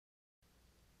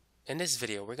In this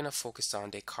video, we're going to focus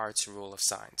on Descartes' rule of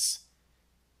signs.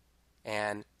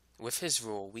 And with his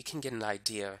rule, we can get an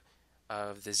idea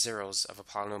of the zeros of a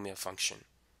polynomial function.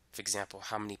 For example,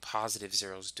 how many positive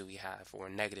zeros do we have, or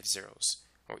negative zeros,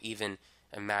 or even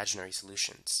imaginary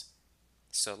solutions.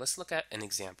 So let's look at an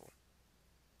example.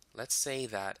 Let's say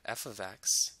that f of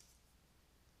x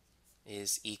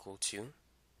is equal to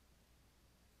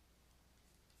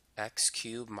x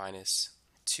cubed minus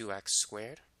 2x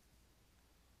squared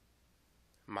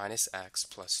minus x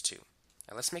plus 2.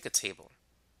 Now let's make a table.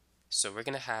 So we're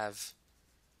going to have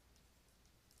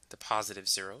the positive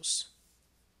zeros,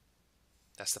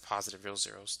 that's the positive real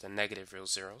zeros, the negative real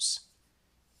zeros,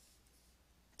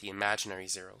 the imaginary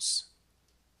zeros,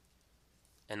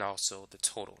 and also the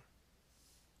total.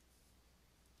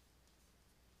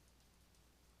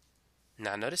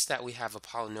 Now notice that we have a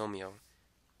polynomial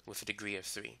with a degree of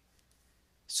 3.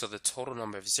 So the total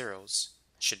number of zeros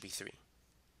should be 3.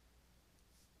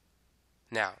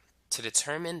 Now, to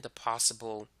determine the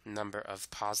possible number of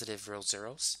positive real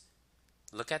zeros,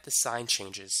 look at the sign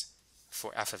changes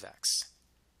for f of x.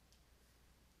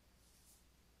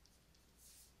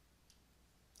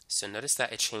 So notice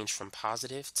that it changed from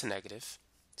positive to negative,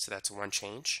 so that's one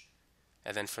change.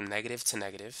 And then from negative to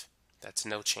negative, that's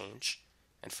no change.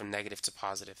 And from negative to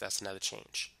positive, that's another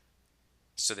change.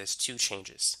 So there's two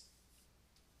changes.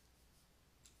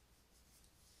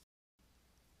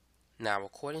 Now,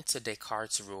 according to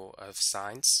Descartes' rule of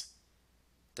signs,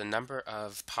 the number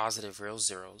of positive real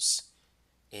zeros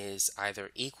is either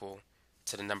equal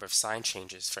to the number of sign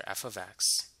changes for f of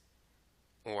x,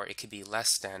 or it could be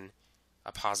less than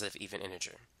a positive even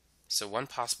integer. So one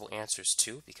possible answer is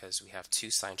 2 because we have 2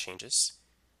 sign changes.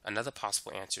 Another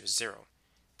possible answer is 0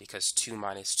 because 2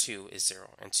 minus 2 is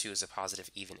 0 and 2 is a positive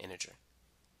even integer.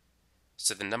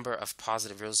 So the number of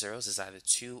positive real zeros is either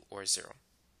 2 or 0.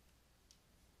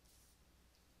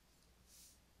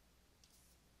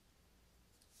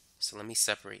 So let me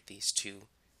separate these two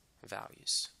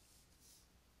values.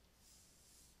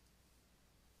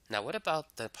 Now what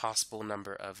about the possible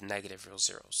number of negative real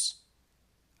zeros?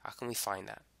 How can we find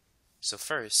that? So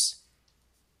first,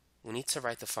 we need to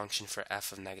write the function for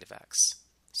f of negative x.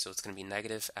 So it's going to be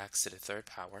negative x to the third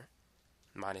power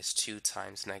minus 2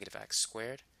 times negative x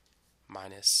squared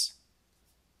minus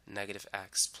negative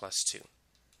x plus 2.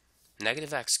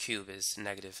 Negative x cubed is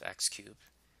negative x cubed.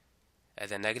 And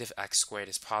then negative x squared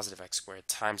is positive x squared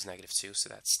times negative 2, so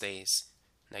that stays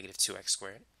negative 2x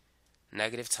squared.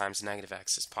 Negative times negative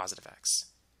x is positive x.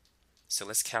 So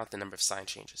let's count the number of sign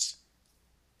changes.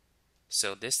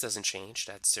 So this doesn't change,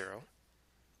 that's 0.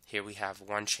 Here we have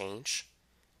one change,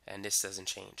 and this doesn't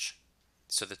change.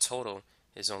 So the total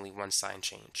is only one sign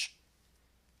change.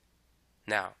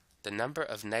 Now, the number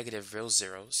of negative real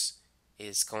zeros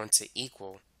is going to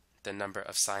equal the number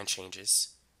of sign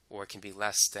changes, or it can be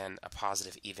less than a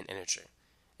positive even integer.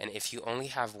 And if you only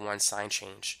have one sign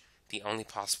change, the only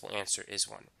possible answer is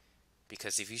 1.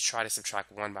 Because if you try to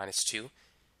subtract 1 minus 2,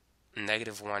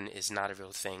 negative 1 is not a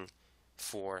real thing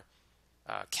for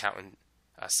counting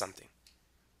something.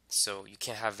 So you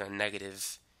can't have a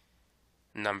negative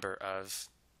number of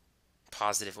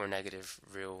positive or negative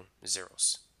real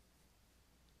zeros.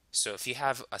 So if you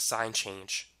have a sign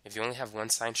change, if you only have one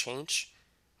sign change,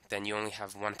 then you only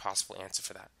have one possible answer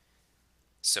for that.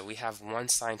 So we have one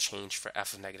sign change for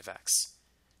f of negative x.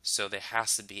 So there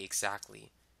has to be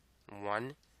exactly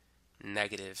one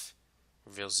negative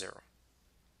real zero.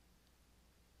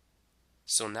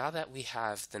 So now that we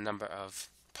have the number of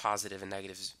positive and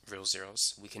negative real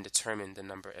zeros, we can determine the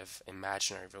number of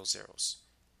imaginary real zeros.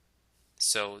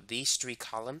 So these three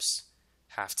columns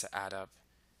have to add up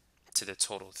to the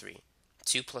total 3.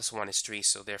 2 plus 1 is 3,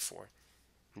 so therefore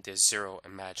there's 0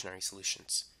 imaginary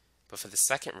solutions. But for the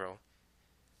second row,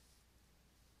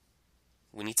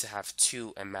 we need to have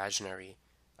 2 imaginary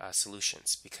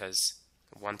solutions because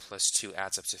 1 plus 2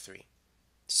 adds up to 3.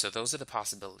 So those are the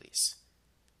possibilities.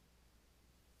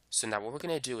 So now what we're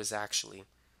going to do is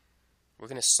we're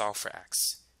going to solve for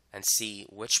x and see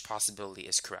which possibility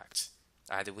is correct.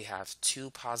 Either we have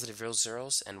 2 positive real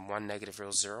zeros and 1 negative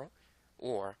real zero,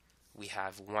 or we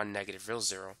have 1 negative real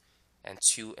zero and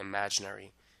 2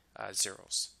 imaginary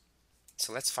zeros.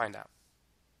 So let's find out.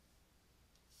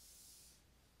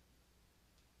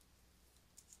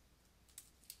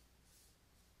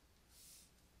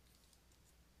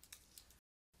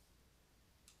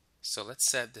 So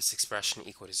let's set this expression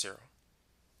equal to 0.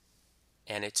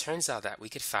 And it turns out that we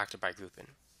could factor by grouping.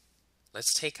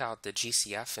 Let's take out the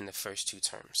GCF in the first two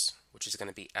terms, which is going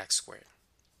to be x squared.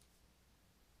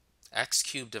 X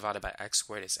cubed divided by x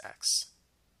squared is x.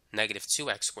 Negative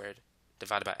 2x squared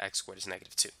divided by x squared is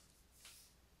negative 2.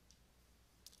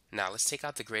 Now let's take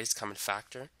out the greatest common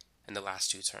factor in the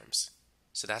last two terms.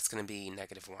 So that's going to be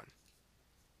negative 1.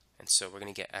 And so we're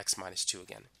going to get x minus 2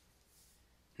 again.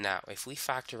 Now if we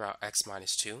factor out x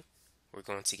minus 2, we're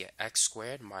going to get x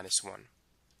squared minus 1.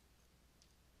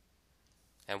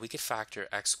 And we could factor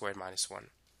x squared minus 1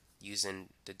 using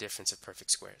the difference of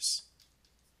perfect squares.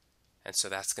 And so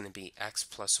that's going to be x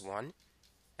plus 1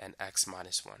 and x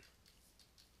minus 1.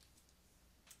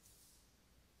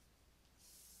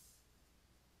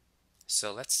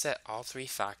 So let's set all three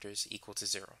factors equal to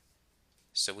 0.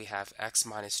 So we have x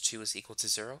minus 2 is equal to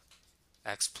 0,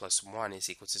 x plus 1 is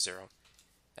equal to 0,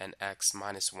 and x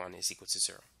minus 1 is equal to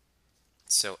 0.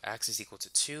 So x is equal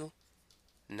to 2,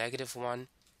 negative 1,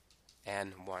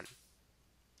 and 1.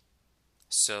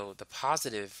 So the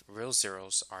positive real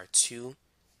zeros are 2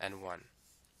 and 1.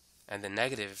 And the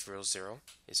negative real zero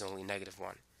is only negative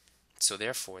 1. So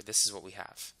therefore, this is what we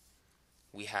have.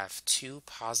 We have 2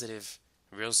 positive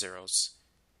real zeros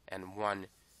and 1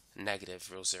 negative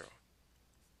real zero.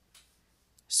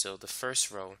 So the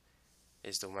first row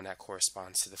is the one that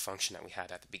corresponds to the function that we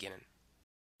had at the beginning.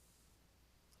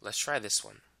 Let's try this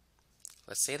one.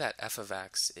 Let's say that f of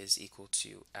x is equal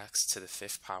to x to the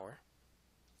 5th power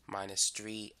minus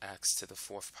 3x to the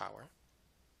 4th power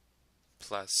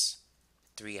plus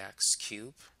 3x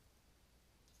cubed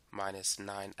minus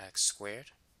 9x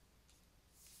squared,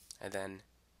 and then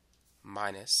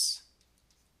minus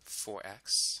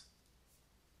 4x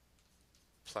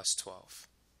plus 12.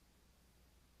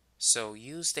 So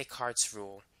use Descartes'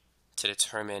 rule to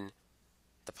determine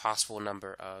the possible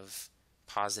number of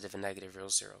positive and negative real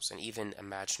zeros, and even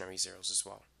imaginary zeros as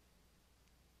well.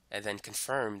 And then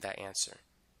confirm that answer.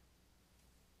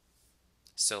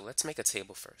 So let's make a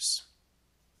table first.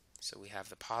 So we have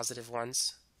the positive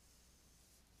ones,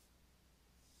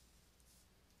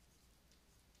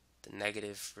 the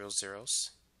negative real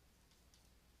zeros,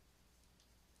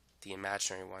 the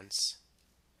imaginary ones,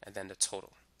 and then the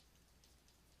total.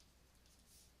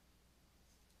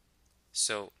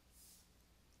 So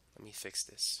let me fix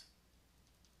this.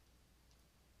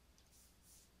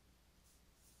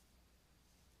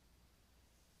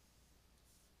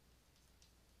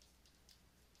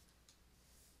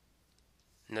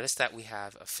 Notice that we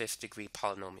have a 5th degree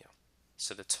polynomial,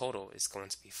 so the total is going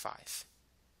to be 5.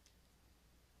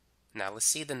 Now let's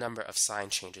see the number of sign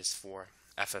changes for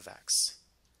f of x.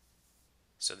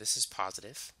 So this is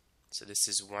positive, so this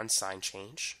is one sign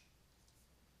change,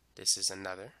 this is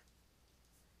another,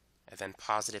 and then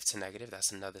positive to negative,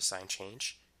 that's another sign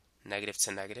change, negative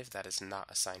to negative, that is not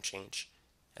a sign change,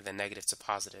 and then negative to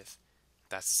positive,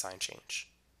 that's a sign change.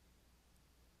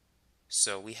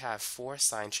 So we have 4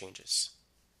 sign changes.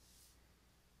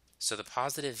 So the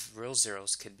positive real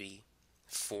zeros could be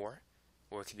 4,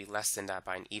 or it could be less than that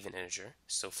by an even integer.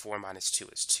 So 4 minus 2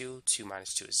 is 2, 2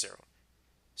 minus 2 is 0.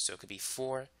 So it could be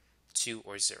 4, 2,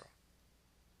 or 0.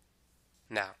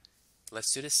 Now,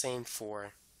 let's do the same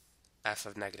for f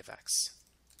of negative x.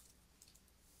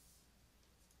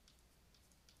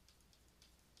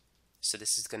 So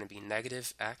this is going to be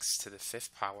negative x to the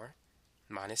 5th power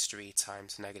minus 3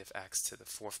 times negative x to the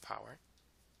 4th power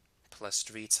plus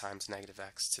 3 times negative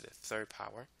x to the 3rd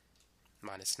power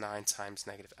minus 9 times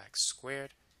negative x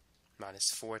squared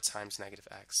minus 4 times negative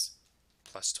x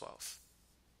plus 12.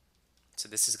 So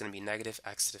this is going to be negative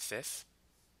x to the 5th.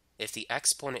 If the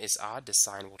exponent is odd, the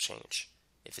sign will change.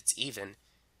 If it's even,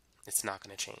 it's not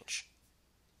going to change.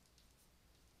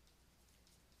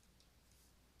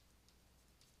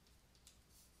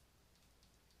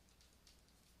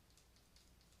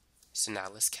 So now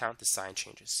let's count the sign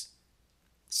changes.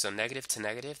 So negative to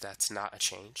negative, that's not a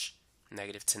change.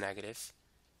 Negative to negative,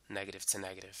 negative to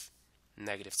negative,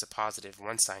 negative to positive,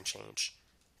 one sign change,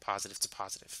 positive to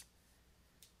positive.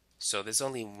 So there's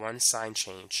only one sign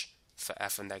change for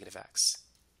f of negative x.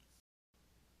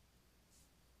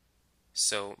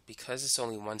 So because it's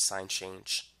only one sign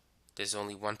change, there's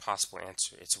only one possible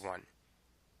answer. It's 1.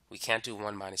 We can't do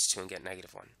 1 minus 2 and get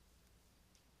negative 1.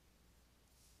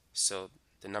 So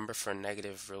the number for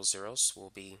negative real zeros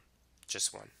will be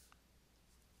just 1.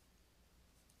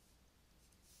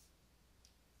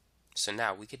 So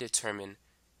now we could determine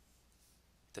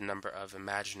the number of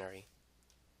imaginary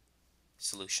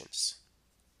solutions.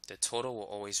 The total will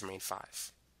always remain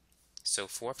 5. So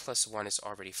 4 plus 1 is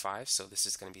already 5, so this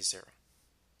is going to be 0.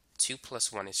 2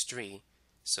 plus 1 is 3,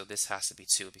 so this has to be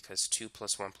 2 because 2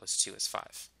 plus 1 plus 2 is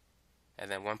 5.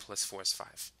 And then 1 plus 4 is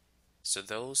 5. So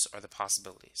those are the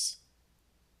possibilities.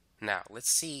 Now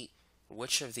let's see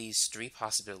which of these 3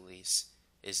 possibilities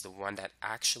is the one that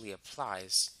actually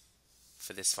applies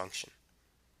for this function.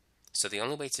 So the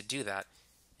only way to do that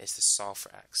is to solve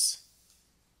for x.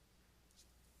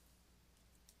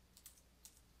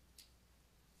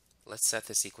 let's set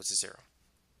this equal to 0.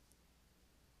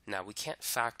 Now we can't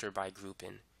factor by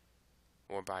grouping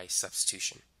or by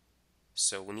substitution.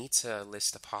 So we need to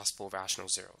list the possible rational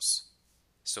zeros.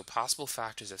 So possible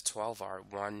factors of 12 are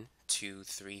 1, 2,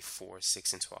 3, 4,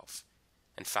 6, and 12.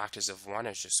 And factors of 1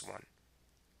 are just 1.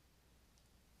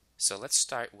 So let's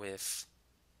start with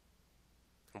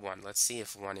 1. Let's see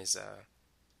if 1 is a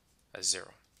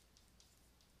 0.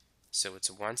 So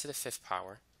it's 1 to the 5th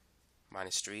power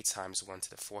minus 3 times 1 to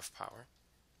the 4th power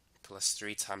plus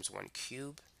 3 times 1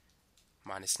 cubed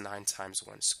minus 9 times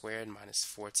 1 squared minus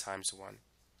 4 times 1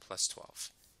 plus 12.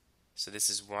 So this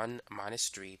is 1 minus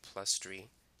 3 plus 3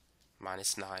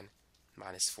 minus 9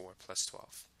 minus 4 plus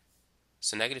 12.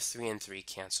 So negative 3 and 3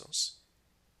 cancels.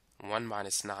 1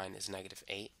 minus 9 is negative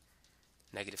 8.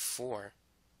 Negative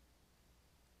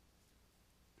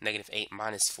 8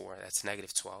 minus 4, that's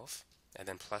negative 12. And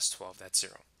then plus 12, that's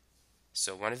 0.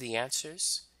 So one of the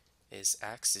answers is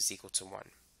x is equal to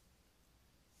 1.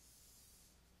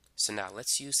 So now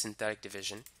let's use synthetic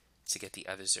division to get the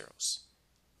other zeros.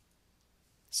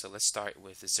 So let's start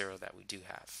with the 0 that we do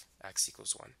have, x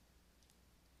equals 1.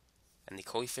 And the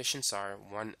coefficients are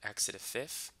 1x to the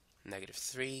 5th, negative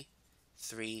 3,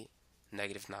 3,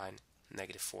 negative 9,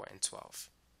 negative 4, and 12.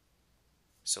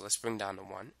 So let's bring down the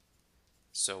 1.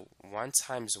 So 1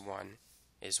 times 1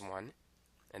 is 1,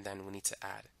 and then we need to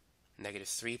add. Negative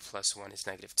 3 plus 1 is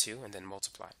negative 2, and then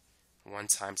multiply. 1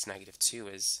 times negative 2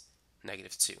 is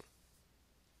negative 2.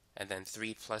 And then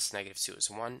 3 plus negative 2 is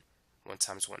 1. 1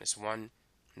 times 1 is 1.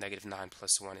 Negative 9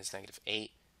 plus 1 is negative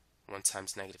 8. 1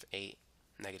 times negative 8,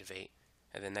 negative 8.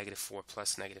 And then negative 4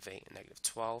 plus negative 8, negative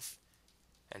 12.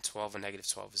 And 12 and negative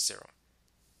 12 is 0.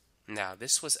 Now,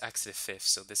 this was x to the 5th,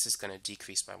 so this is going to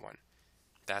decrease by 1.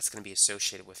 That's going to be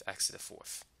associated with x to the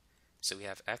 4th. So we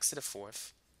have x to the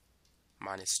 4th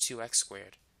minus 2x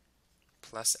squared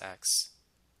plus x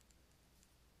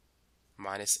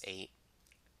minus 8.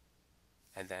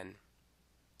 And then,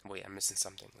 wait, I'm missing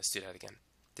something. Let's do that again.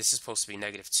 This is supposed to be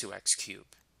negative 2x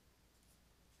cubed.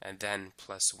 And then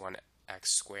plus 1x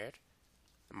squared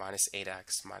minus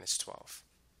 8x minus 12.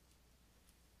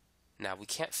 Now, we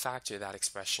can't factor that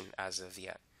expression as of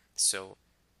yet. So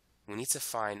we need to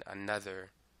find another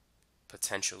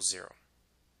potential 0.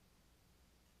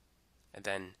 And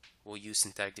then we'll use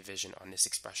synthetic division on this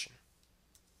expression.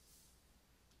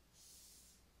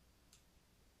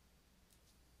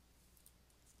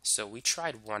 So we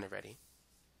tried 1 already.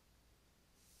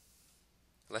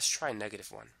 Let's try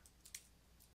negative 1.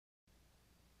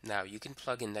 Now you can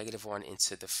plug in negative 1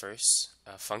 into the first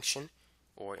function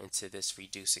or into this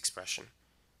reduced expression.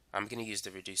 I'm going to use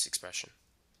the reduced expression.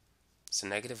 So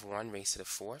negative 1 raised to the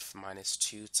 4th minus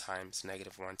 2 times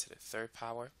negative 1 to the 3rd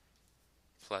power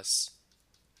plus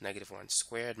negative 1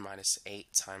 squared minus 8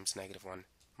 times negative 1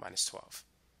 minus 12.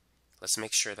 Let's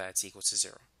make sure that it's equal to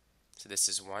 0. So this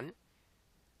is 1,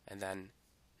 and then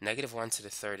negative 1 to the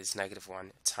 3rd is negative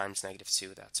 1 times negative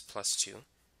 2, that's plus 2.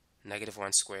 Negative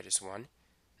 1 squared is 1.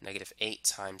 Negative 8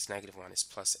 times negative 1 is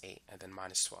plus 8, and then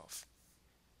minus 12.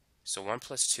 So 1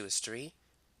 plus 2 is 3,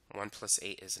 1 plus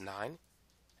 8 is 9,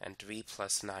 and 3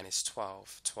 plus 9 is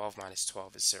 12. 12 minus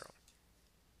 12 is 0.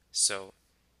 So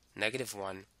negative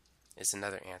 1 is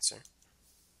another answer.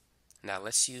 Now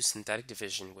let's use synthetic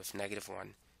division with negative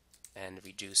 1 and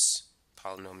reduce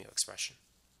polynomial expression.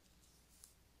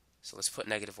 So let's put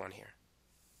negative 1 here.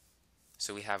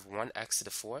 So we have 1x to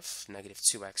the 4th, negative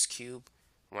 2x cubed,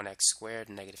 1x squared,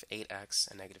 negative 8x,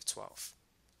 and negative 12.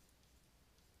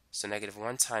 So negative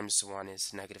 1 times 1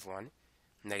 is negative 1.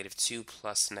 Negative 2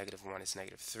 plus negative 1 is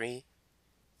negative 3.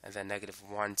 And then negative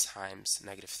 1 times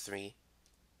negative 3,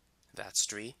 that's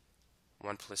 3.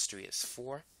 1 plus 3 is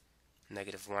 4.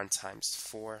 Negative 1 times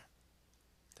 4,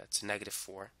 that's negative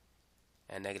 4.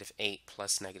 And negative 8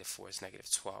 plus negative 4 is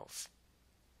negative 12.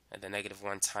 And then negative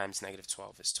 1 times negative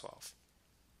 12 is 12.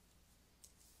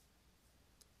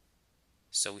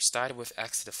 So we started with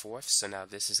x to the 4th, so now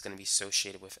this is going to be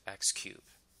associated with x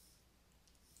cubed.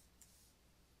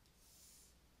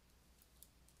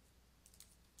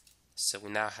 So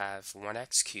we now have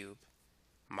 1x cubed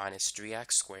minus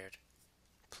 3x squared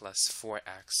plus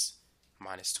 4x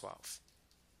minus 12.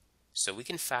 So we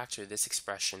can factor this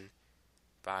expression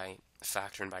by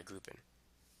factoring by grouping.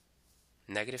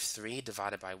 Negative 3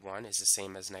 divided by 1 is the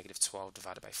same as negative 12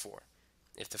 divided by 4.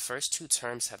 If the first two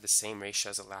terms have the same ratio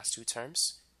as the last two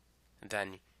terms,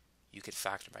 then you could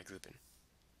factor by grouping.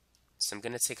 So I'm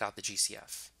going to take out the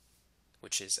GCF,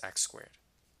 which is x squared.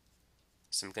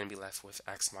 So I'm going to be left with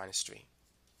x minus 3.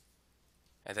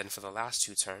 And then for the last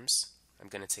two terms, I'm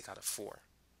going to take out a 4.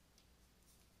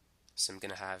 So I'm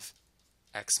going to have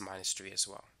x minus 3 as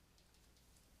well.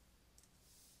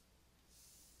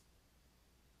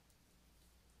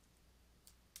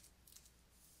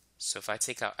 So if I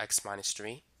take out x minus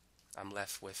 3, I'm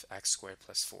left with x squared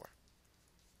plus 4.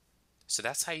 So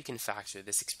that's how you can factor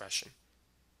this expression.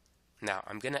 Now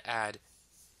I'm going to add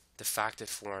the factored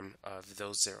form of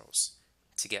those zeros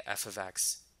to get f of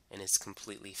x in its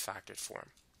completely factored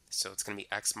form. So it's going to be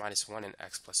x minus 1 and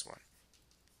x plus 1.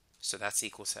 So that's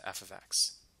equal to f of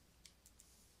x.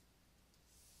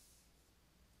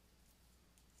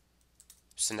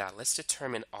 So now let's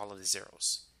determine all of the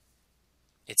zeros.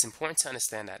 It's important to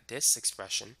understand that this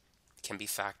expression can be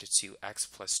factored to x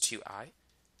plus 2i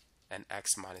and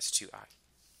x minus 2i.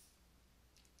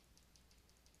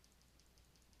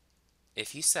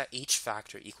 If you set each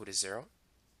factor equal to 0,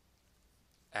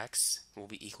 x will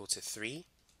be equal to 3,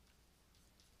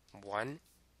 1,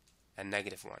 and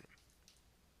negative 1.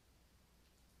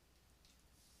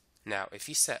 Now, if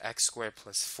you set x squared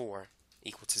plus 4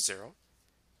 equal to 0,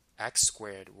 x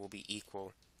squared will be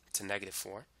equal to negative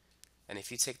 4. And if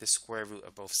you take the square root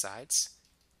of both sides,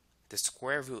 the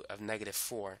square root of negative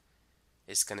 4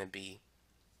 is going to be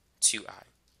 2i,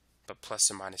 but plus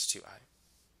or minus 2i.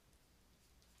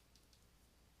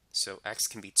 So x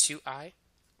can be 2i,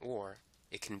 or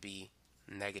it can be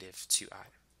negative 2i.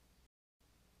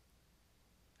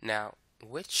 Now,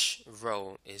 which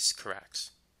row is correct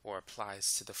or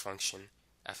applies to the function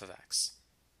f of x?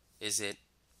 Is it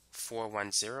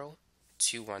 410,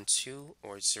 212,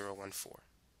 or 014?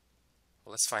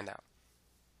 Well, let's find out.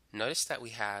 Notice that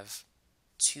we have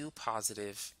two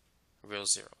positive real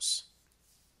zeros.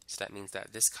 So that means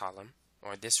that this column,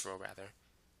 or this row rather,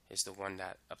 is the one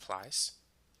that applies.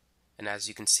 And as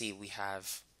you can see, we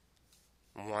have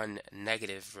one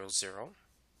negative real zero,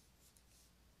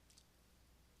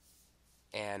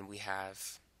 and we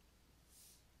have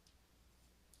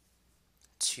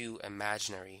two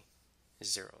imaginary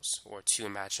zeros, or two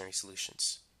imaginary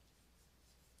solutions.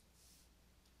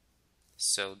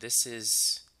 So this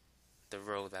is the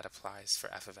row that applies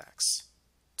for f of x.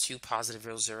 Two positive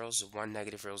real zeros, one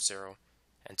negative real zero,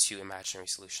 and two imaginary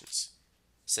solutions.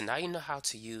 So now you know how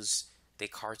to use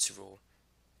Descartes' rule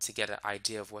to get an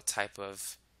idea of what type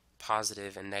of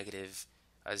positive and negative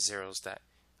zeros that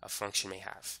a function may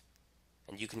have.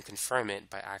 And you can confirm it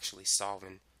by actually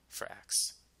solving for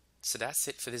x. So that's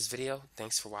it for this video.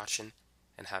 Thanks for watching,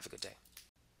 and have a good day.